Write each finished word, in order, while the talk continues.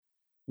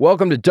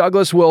Welcome to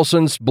Douglas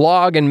Wilson's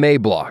Blog and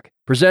Mablog,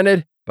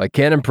 presented by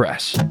Canon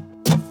Press.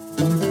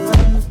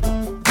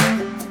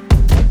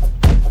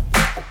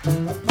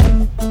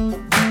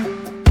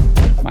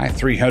 My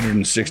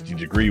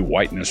 360-degree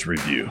whiteness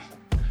review,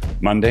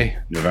 Monday,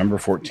 November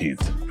 14th,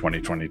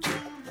 2022.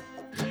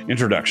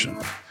 Introduction.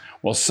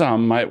 Well,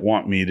 some might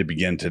want me to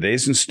begin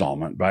today's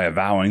installment by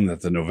avowing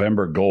that the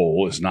November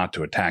goal is not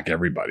to attack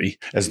everybody,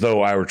 as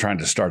though I were trying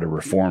to start a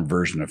reformed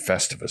version of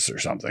Festivus or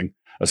something,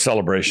 a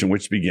celebration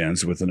which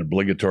begins with an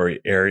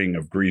obligatory airing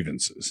of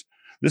grievances.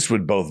 This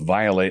would both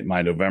violate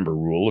my November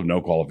rule of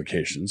no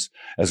qualifications,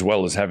 as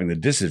well as having the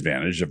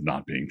disadvantage of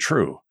not being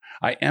true.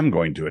 I am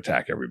going to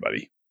attack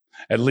everybody.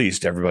 At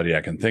least everybody I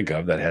can think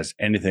of that has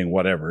anything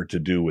whatever to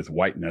do with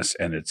whiteness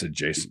and its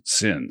adjacent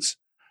sins.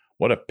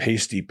 What a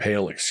pasty,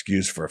 pale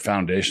excuse for a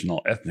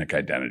foundational ethnic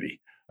identity.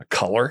 A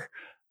color?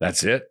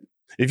 That's it?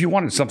 If you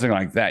wanted something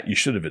like that, you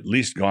should have at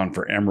least gone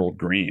for emerald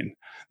green.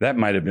 That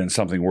might have been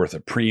something worth a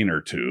preen or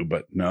two,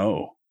 but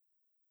no.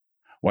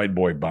 White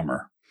boy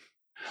bummer.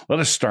 Let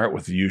us start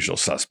with the usual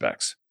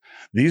suspects.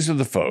 These are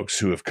the folks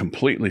who have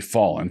completely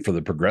fallen for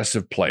the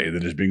progressive play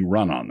that is being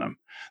run on them.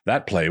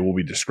 That play will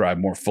be described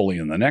more fully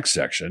in the next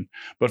section,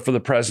 but for the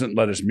present,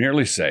 let us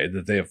merely say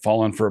that they have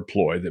fallen for a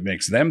ploy that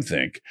makes them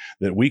think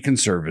that we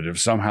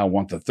conservatives somehow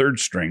want the third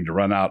string to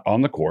run out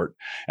on the court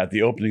at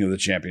the opening of the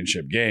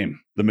championship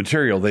game. The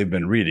material they've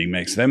been reading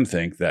makes them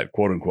think that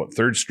quote-unquote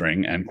third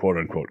string and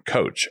quote-unquote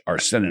coach are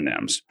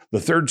synonyms.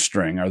 The third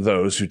string are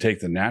those who take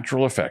the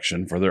natural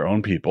affection for their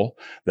own people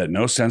that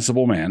no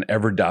sensible man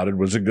ever doubted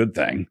was a good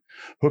thing,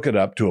 hook it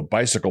up to a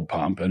bicycle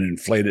pump and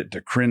inflate it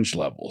to cringe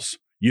levels.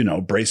 You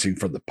know, bracing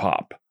for the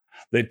pop.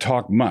 They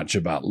talk much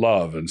about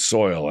love and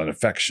soil and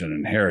affection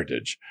and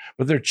heritage,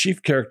 but their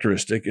chief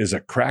characteristic is a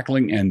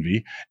crackling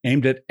envy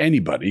aimed at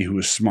anybody who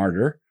is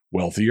smarter,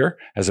 wealthier,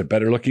 has a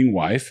better-looking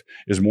wife,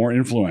 is more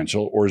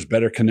influential, or is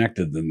better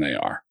connected than they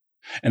are.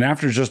 And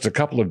after just a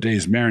couple of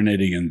days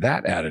marinating in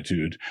that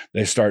attitude,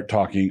 they start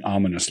talking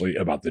ominously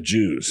about the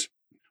Jews.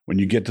 When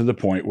you get to the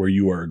point where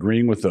you are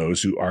agreeing with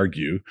those who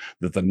argue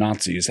that the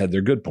Nazis had their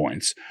good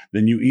points,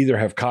 then you either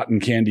have cotton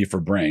candy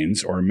for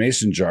brains or a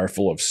mason jar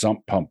full of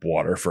sump pump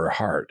water for a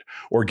heart,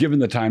 or given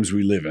the times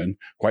we live in,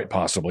 quite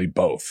possibly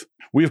both.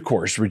 We, of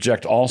course,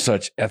 reject all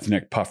such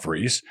ethnic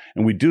pufferys,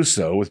 and we do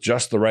so with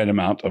just the right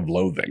amount of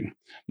loathing.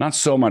 Not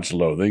so much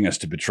loathing as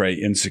to betray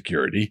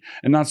insecurity,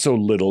 and not so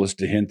little as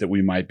to hint that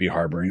we might be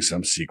harboring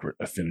some secret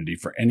affinity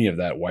for any of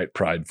that white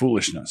pride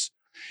foolishness.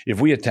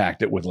 If we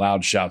attacked it with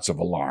loud shouts of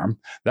alarm,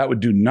 that would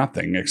do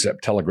nothing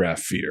except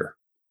telegraph fear,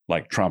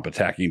 like Trump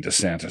attacking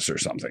DeSantis or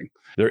something.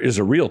 There is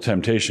a real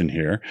temptation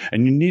here,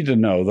 and you need to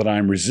know that I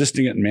am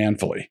resisting it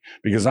manfully,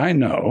 because I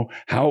know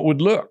how it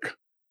would look.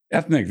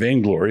 Ethnic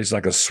vainglory is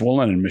like a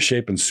swollen and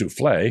misshapen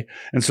souffle,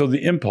 and so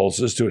the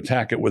impulses to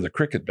attack it with a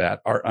cricket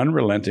bat are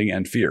unrelenting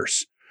and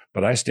fierce.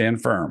 But I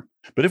stand firm.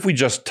 But if we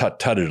just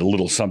tut-tutted a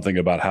little something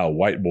about how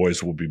white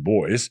boys will be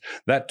boys,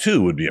 that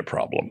too would be a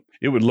problem.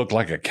 It would look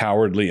like a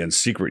cowardly and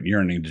secret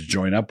yearning to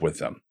join up with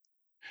them.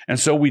 And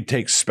so we'd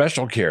take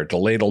special care to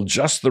ladle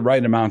just the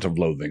right amount of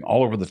loathing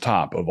all over the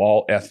top of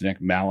all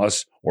ethnic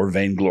malice or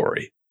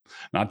vainglory.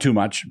 Not too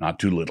much, not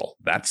too little.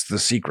 That's the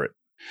secret.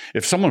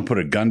 If someone put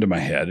a gun to my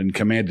head and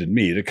commanded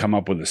me to come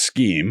up with a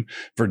scheme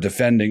for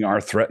defending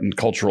our threatened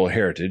cultural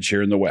heritage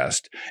here in the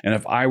West, and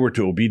if I were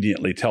to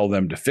obediently tell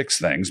them to fix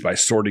things by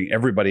sorting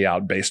everybody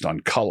out based on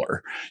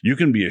color, you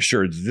can be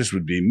assured that this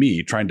would be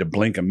me trying to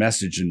blink a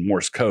message in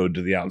Morse code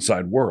to the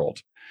outside world.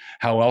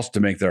 How else to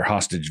make their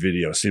hostage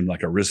video seem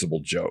like a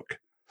risible joke?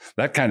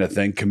 That kind of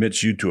thing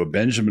commits you to a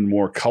Benjamin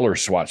Moore color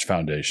swatch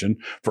foundation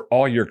for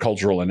all your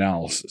cultural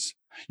analysis.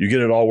 You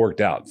get it all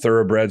worked out.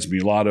 Thoroughbreds,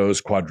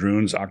 mulattoes,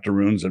 quadroons,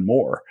 octoroons, and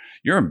more.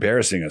 You're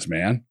embarrassing us,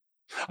 man.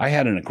 I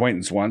had an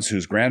acquaintance once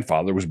whose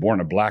grandfather was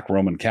born a black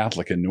Roman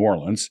Catholic in New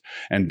Orleans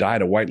and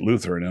died a white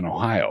Lutheran in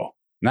Ohio.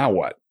 Now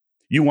what?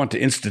 You want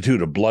to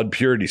institute a blood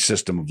purity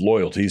system of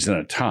loyalties in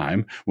a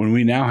time when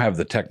we now have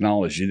the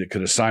technology that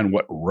could assign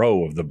what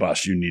row of the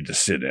bus you need to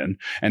sit in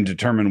and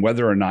determine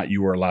whether or not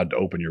you are allowed to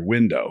open your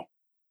window.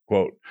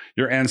 Quote,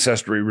 your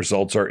ancestry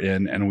results are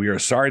in, and we are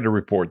sorry to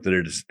report that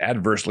it has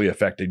adversely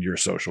affected your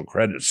social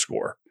credit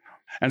score.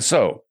 And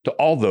so, to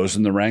all those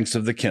in the ranks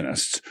of the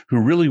Kinists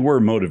who really were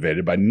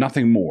motivated by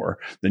nothing more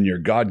than your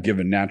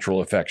God-given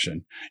natural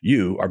affection,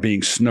 you are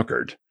being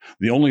snookered.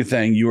 The only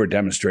thing you are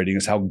demonstrating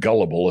is how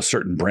gullible a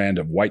certain brand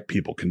of white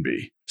people can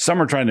be.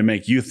 Some are trying to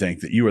make you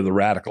think that you are the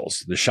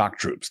radicals, the shock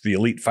troops, the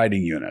elite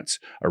fighting units,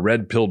 a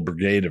red-pilled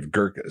brigade of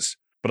Gurkhas.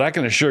 But I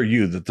can assure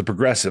you that the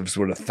progressives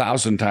would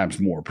 1,000 times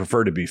more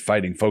prefer to be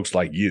fighting folks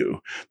like you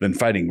than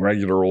fighting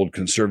regular old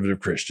conservative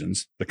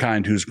Christians, the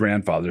kind whose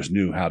grandfathers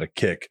knew how to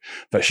kick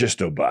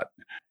fascisto butt.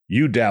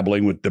 You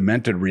dabbling with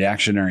demented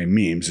reactionary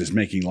memes is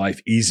making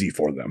life easy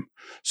for them.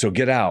 So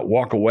get out,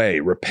 walk away,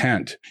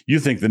 repent. You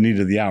think the need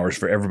of the hour is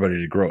for everybody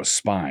to grow a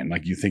spine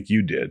like you think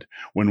you did,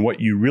 when what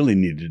you really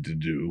needed to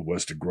do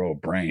was to grow a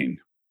brain.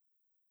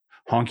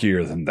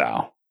 Honkier than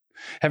thou.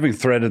 Having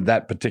threaded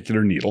that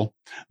particular needle,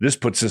 this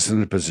puts us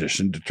in a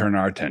position to turn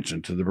our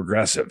attention to the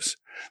progressives.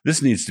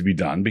 This needs to be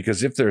done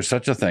because if there's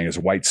such a thing as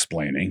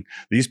white-splaining,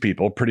 these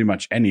people, pretty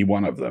much any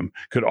one of them,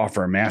 could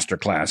offer a master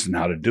class in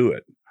how to do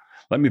it.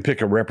 Let me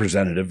pick a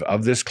representative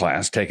of this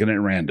class taken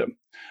at random.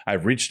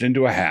 I've reached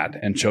into a hat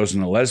and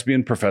chosen a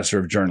lesbian professor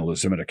of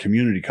journalism at a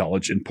community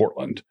college in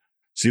Portland.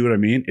 See what I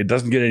mean? It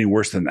doesn't get any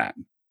worse than that.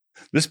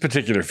 This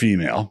particular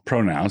female,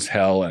 pronouns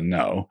hell and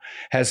no,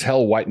 has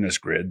hell whiteness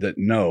grid that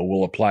no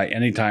will apply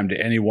anytime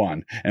to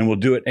anyone and will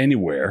do it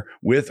anywhere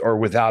with or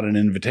without an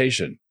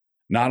invitation.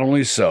 Not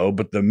only so,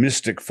 but the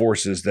mystic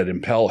forces that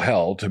impel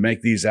hell to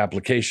make these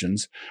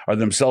applications are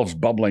themselves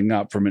bubbling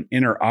up from an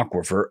inner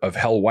aquifer of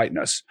hell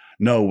whiteness.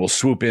 No will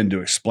swoop in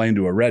to explain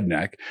to a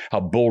redneck how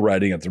bull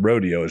riding at the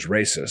rodeo is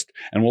racist,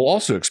 and will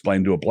also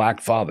explain to a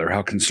black father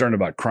how concern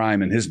about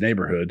crime in his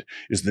neighborhood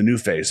is the new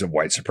phase of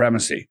white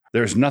supremacy.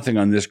 There is nothing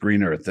on this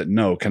green earth that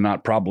no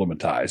cannot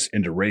problematize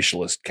into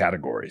racialist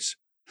categories.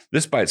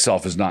 This by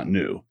itself is not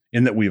new,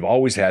 in that we've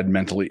always had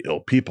mentally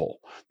ill people.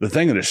 The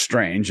thing that is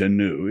strange and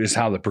new is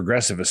how the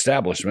progressive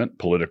establishment,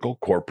 political,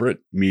 corporate,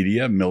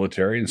 media,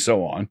 military, and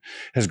so on,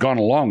 has gone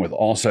along with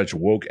all such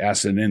woke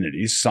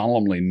asininities,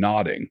 solemnly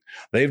nodding.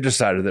 They've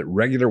decided that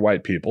regular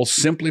white people,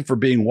 simply for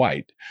being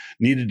white,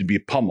 needed to be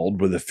pummeled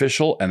with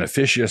official and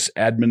officious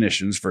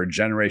admonitions for a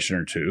generation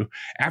or two,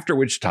 after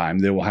which time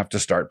they will have to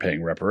start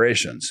paying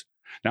reparations.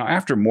 Now,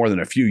 after more than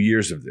a few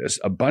years of this,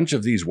 a bunch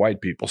of these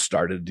white people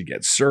started to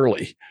get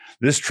surly.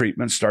 This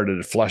treatment started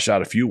to flush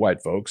out a few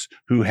white folks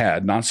who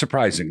had, not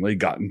surprisingly,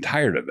 gotten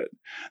tired of it.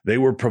 They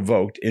were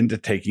provoked into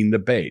taking the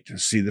bait.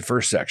 See the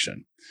first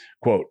section.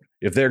 Quote,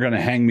 if they're going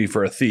to hang me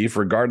for a thief,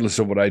 regardless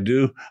of what I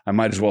do, I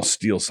might as well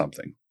steal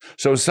something.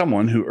 So as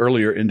someone who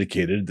earlier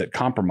indicated that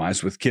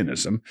compromise with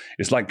kinism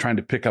is like trying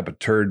to pick up a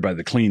turd by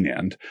the clean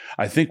end,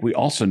 I think we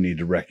also need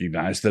to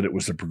recognize that it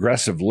was the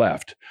progressive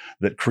left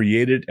that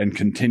created and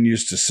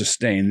continues to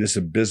sustain this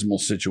abysmal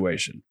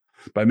situation.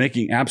 By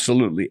making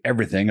absolutely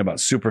everything about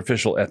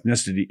superficial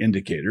ethnicity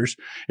indicators,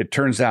 it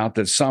turns out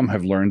that some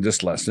have learned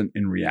this lesson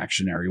in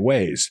reactionary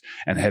ways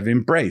and have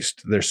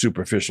embraced their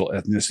superficial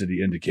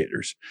ethnicity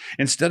indicators.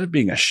 Instead of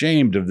being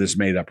ashamed of this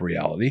made-up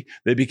reality,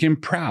 they became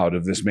proud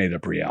of this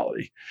made-up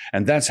reality.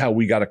 And that's how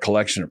we got a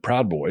collection of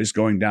Proud Boys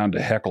going down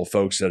to heckle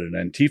folks at an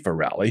Antifa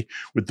rally,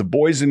 with the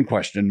boys in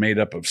question made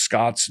up of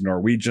Scots,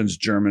 Norwegians,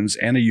 Germans,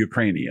 and a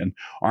Ukrainian,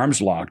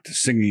 arms locked,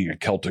 singing a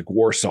Celtic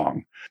war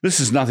song. This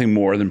is nothing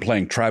more than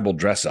playing tribal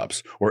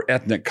dress-ups or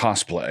ethnic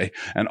cosplay,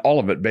 and all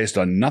of it based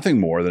on nothing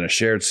more than a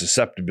shared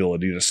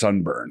susceptibility to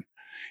sunburn.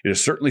 It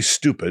is certainly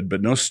stupid,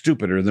 but no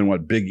stupider than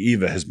what Big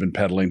Eva has been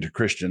peddling to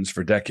Christians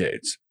for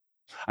decades.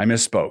 I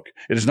misspoke.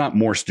 It is not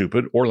more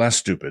stupid or less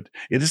stupid.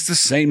 It is the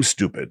same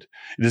stupid.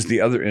 It is the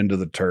other end of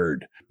the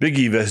turd. Big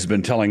Eva has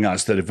been telling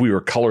us that if we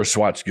were color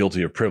swatched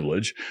guilty of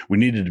privilege, we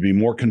needed to be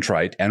more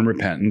contrite and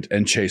repentant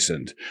and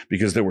chastened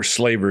because there were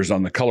slavers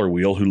on the color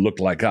wheel who looked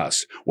like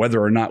us,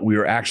 whether or not we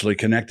were actually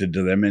connected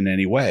to them in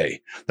any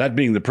way. That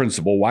being the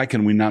principle, why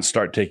can we not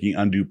start taking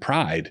undue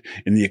pride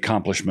in the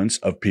accomplishments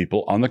of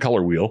people on the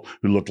color wheel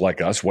who look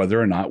like us, whether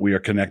or not we are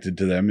connected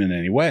to them in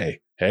any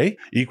way? Hey,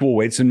 equal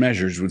weights and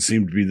measures would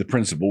seem to be the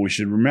principle we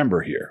should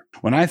remember here.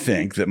 When I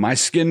think that my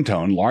skin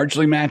tone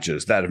largely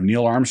matches that of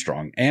Neil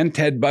Armstrong and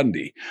Ted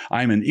Bundy,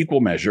 I am in equal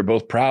measure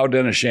both proud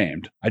and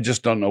ashamed. I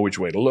just don't know which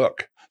way to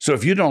look. So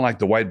if you don't like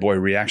the white boy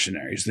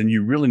reactionaries, then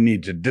you really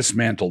need to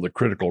dismantle the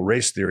critical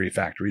race theory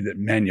factory that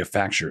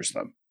manufactures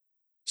them.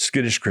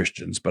 Skittish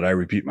Christians, but I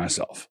repeat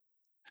myself.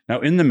 Now,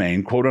 in the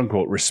main,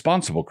 quote-unquote,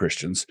 responsible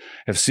Christians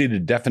have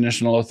ceded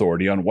definitional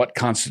authority on what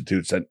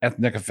constitutes an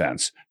ethnic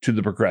offense to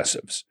the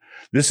progressives.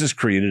 This has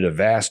created a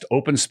vast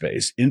open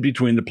space in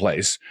between the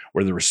place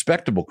where the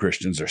respectable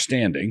Christians are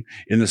standing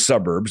in the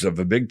suburbs of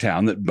a big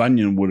town that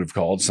Bunyan would have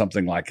called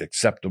something like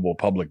acceptable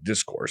public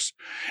discourse,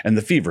 and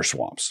the fever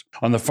swamps.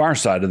 On the far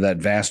side of that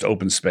vast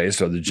open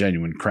space are the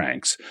genuine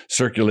cranks,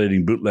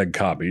 circulating bootleg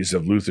copies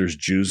of Luther's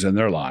Jews and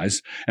Their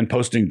Lies and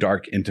posting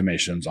dark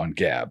intimations on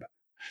Gab.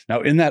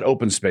 Now, in that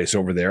open space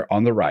over there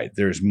on the right,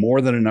 there's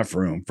more than enough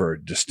room for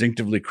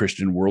distinctively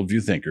Christian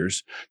worldview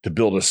thinkers to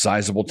build a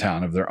sizable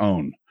town of their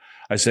own.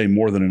 I say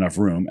more than enough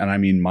room, and I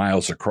mean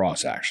miles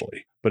across,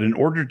 actually. But in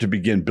order to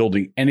begin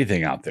building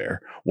anything out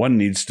there, one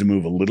needs to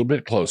move a little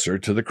bit closer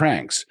to the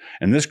cranks.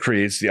 And this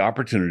creates the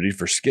opportunity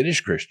for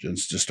skittish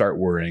Christians to start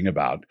worrying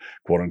about,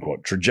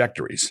 quote-unquote,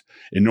 trajectories.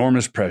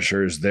 Enormous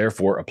pressure is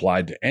therefore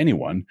applied to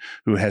anyone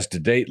who has to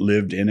date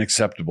lived in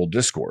acceptable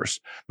discourse,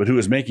 but who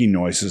is making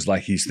noises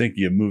like he's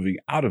thinking of moving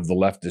out of the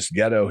leftist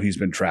ghetto he's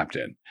been trapped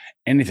in.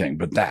 Anything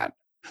but that.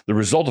 The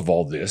result of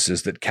all this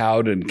is that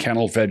cowed and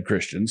kennel-fed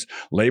Christians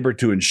labor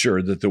to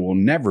ensure that there will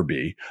never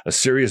be a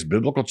serious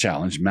biblical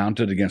challenge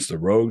mounted against the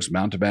rogues,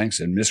 mountebanks,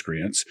 and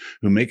miscreants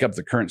who make up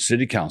the current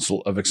city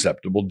council of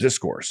acceptable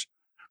discourse.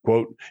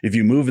 Quote, if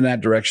you move in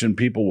that direction,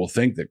 people will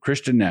think that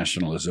Christian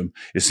nationalism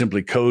is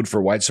simply code for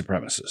white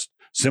supremacists.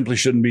 Simply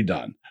shouldn't be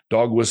done.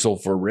 Dog whistle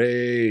for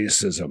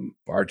racism.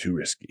 Far too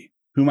risky.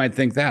 Who might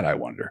think that, I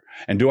wonder?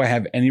 And do I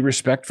have any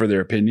respect for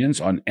their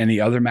opinions on any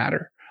other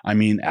matter? I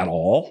mean, at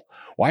all?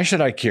 Why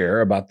should I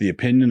care about the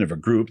opinion of a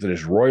group that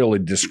has royally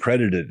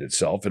discredited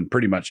itself in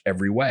pretty much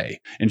every way?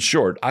 In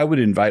short, I would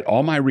invite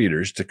all my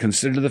readers to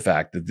consider the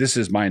fact that this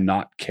is my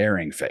not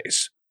caring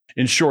face.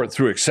 In short,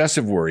 through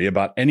excessive worry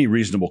about any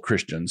reasonable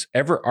Christians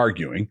ever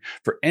arguing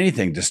for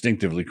anything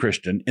distinctively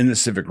Christian in the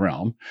civic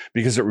realm,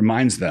 because it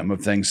reminds them of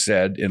things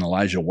said in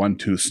Elijah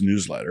One-Tooth's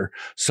newsletter,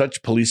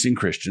 such policing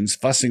Christians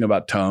fussing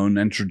about tone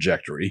and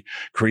trajectory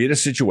create a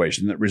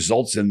situation that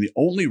results in the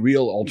only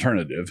real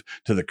alternative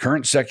to the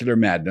current secular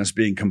madness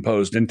being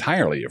composed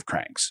entirely of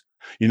cranks.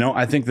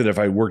 I think that if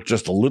I worked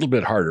just a little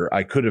bit harder,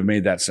 I could have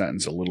made that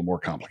sentence a little more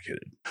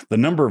complicated. The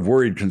number of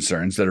worried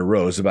concerns that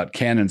arose about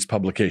Cannon's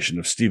publication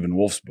of Stephen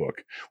Wolfe's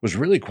book was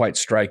really quite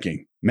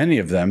striking. Many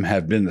of them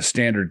have been the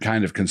standard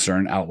kind of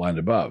concern outlined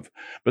above,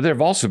 but there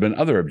have also been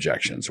other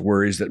objections,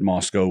 worries that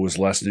Moscow was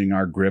lessening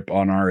our grip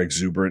on our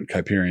exuberant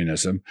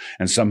Kuyperianism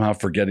and somehow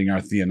forgetting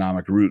our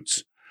theonomic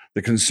roots.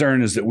 The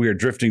concern is that we are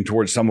drifting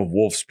towards some of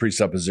Wolfe's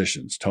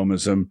presuppositions,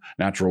 Thomism,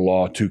 natural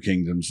law, two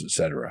kingdoms,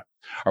 etc.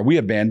 Are we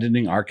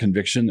abandoning our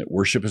conviction that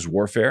worship is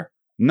warfare?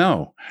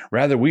 No.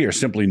 Rather, we are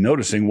simply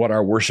noticing what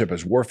our worship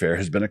as warfare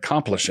has been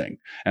accomplishing.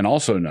 And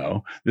also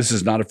know this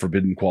is not a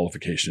forbidden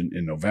qualification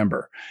in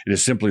November. It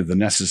is simply the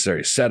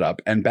necessary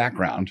setup and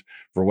background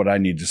for what I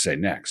need to say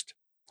next.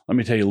 Let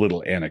me tell you a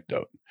little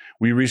anecdote.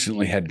 We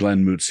recently had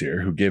Glenn Moots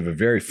here, who gave a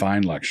very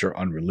fine lecture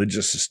on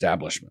religious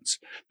establishments.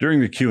 During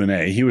the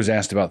Q&A, he was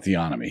asked about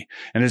theonomy,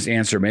 and his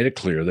answer made it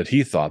clear that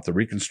he thought the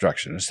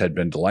Reconstructionists had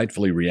been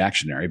delightfully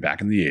reactionary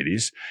back in the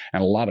 80s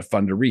and a lot of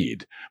fun to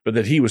read, but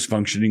that he was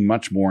functioning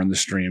much more in the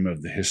stream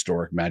of the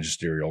historic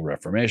magisterial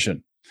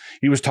Reformation.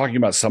 He was talking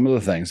about some of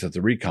the things that the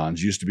Recons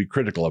used to be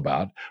critical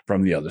about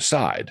from the other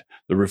side,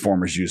 the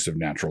Reformers' use of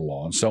natural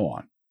law and so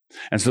on.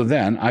 And so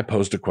then I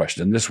posed a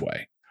question this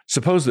way.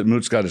 Suppose that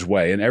Moots got his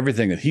way and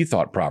everything that he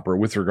thought proper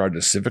with regard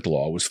to civic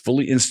law was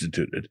fully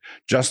instituted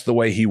just the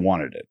way he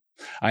wanted it.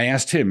 I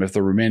asked him if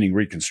the remaining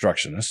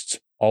Reconstructionists,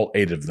 all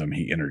 8 of them,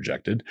 he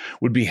interjected,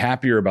 would be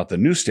happier about the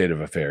new state of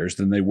affairs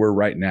than they were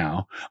right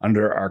now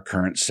under our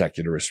current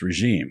secularist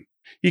regime.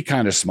 He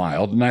kind of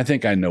smiled, and I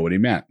think I know what he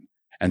meant.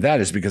 And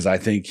that is because I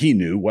think he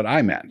knew what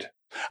I meant.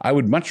 I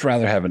would much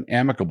rather have an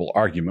amicable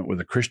argument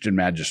with a Christian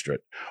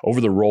magistrate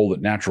over the role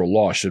that natural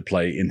law should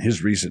play in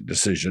his recent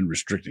decision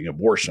restricting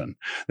abortion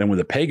than with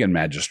a pagan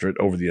magistrate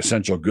over the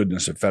essential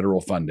goodness of federal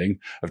funding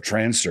of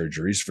trans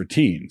surgeries for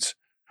teens.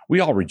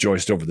 We all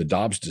rejoiced over the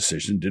Dobbs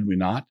decision, did we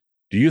not?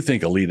 Do you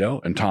think Alito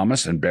and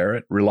Thomas and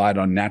Barrett relied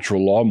on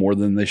natural law more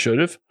than they should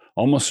have?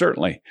 Almost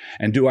certainly.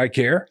 And do I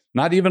care?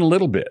 Not even a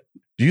little bit.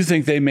 Do you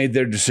think they made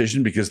their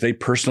decision because they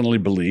personally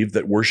believed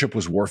that worship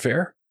was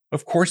warfare?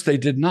 Of course they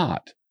did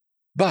not.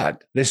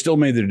 But they still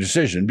made their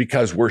decision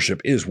because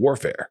worship is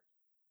warfare.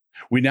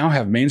 We now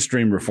have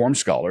mainstream reform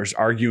scholars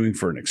arguing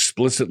for an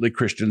explicitly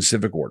Christian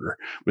civic order,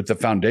 with the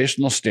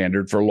foundational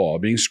standard for law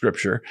being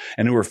Scripture,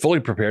 and who are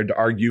fully prepared to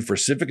argue for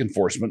civic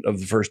enforcement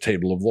of the first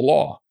table of the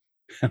law.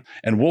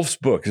 And Wolfe's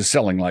book is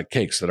selling like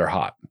cakes that are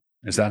hot.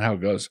 Is that how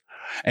it goes?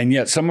 And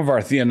yet some of our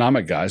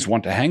theonomic guys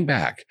want to hang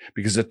back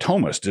because a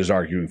Thomist is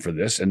arguing for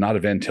this and not a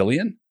Van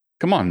Tillian?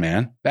 Come on,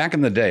 man. Back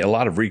in the day, a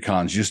lot of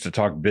recons used to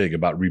talk big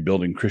about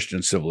rebuilding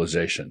Christian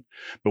civilization.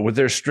 But with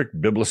their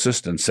strict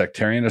biblicist and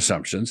sectarian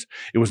assumptions,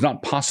 it was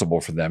not possible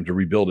for them to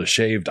rebuild a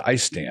shaved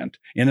ice stand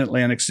in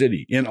Atlantic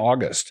City in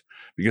August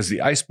because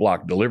the ice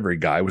block delivery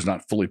guy was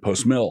not fully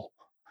post-mill.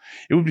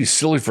 It would be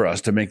silly for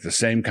us to make the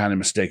same kind of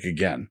mistake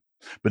again.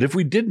 But if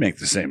we did make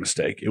the same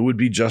mistake, it would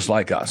be just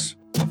like us.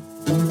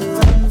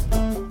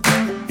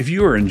 If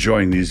you are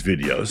enjoying these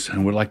videos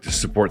and would like to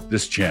support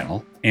this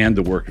channel and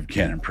the work of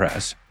Canon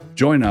Press,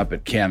 join up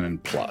at Canon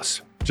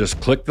Plus.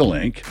 Just click the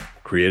link,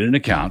 create an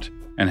account,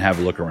 and have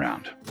a look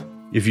around.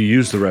 If you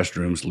use the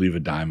restrooms, leave a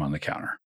dime on the counter.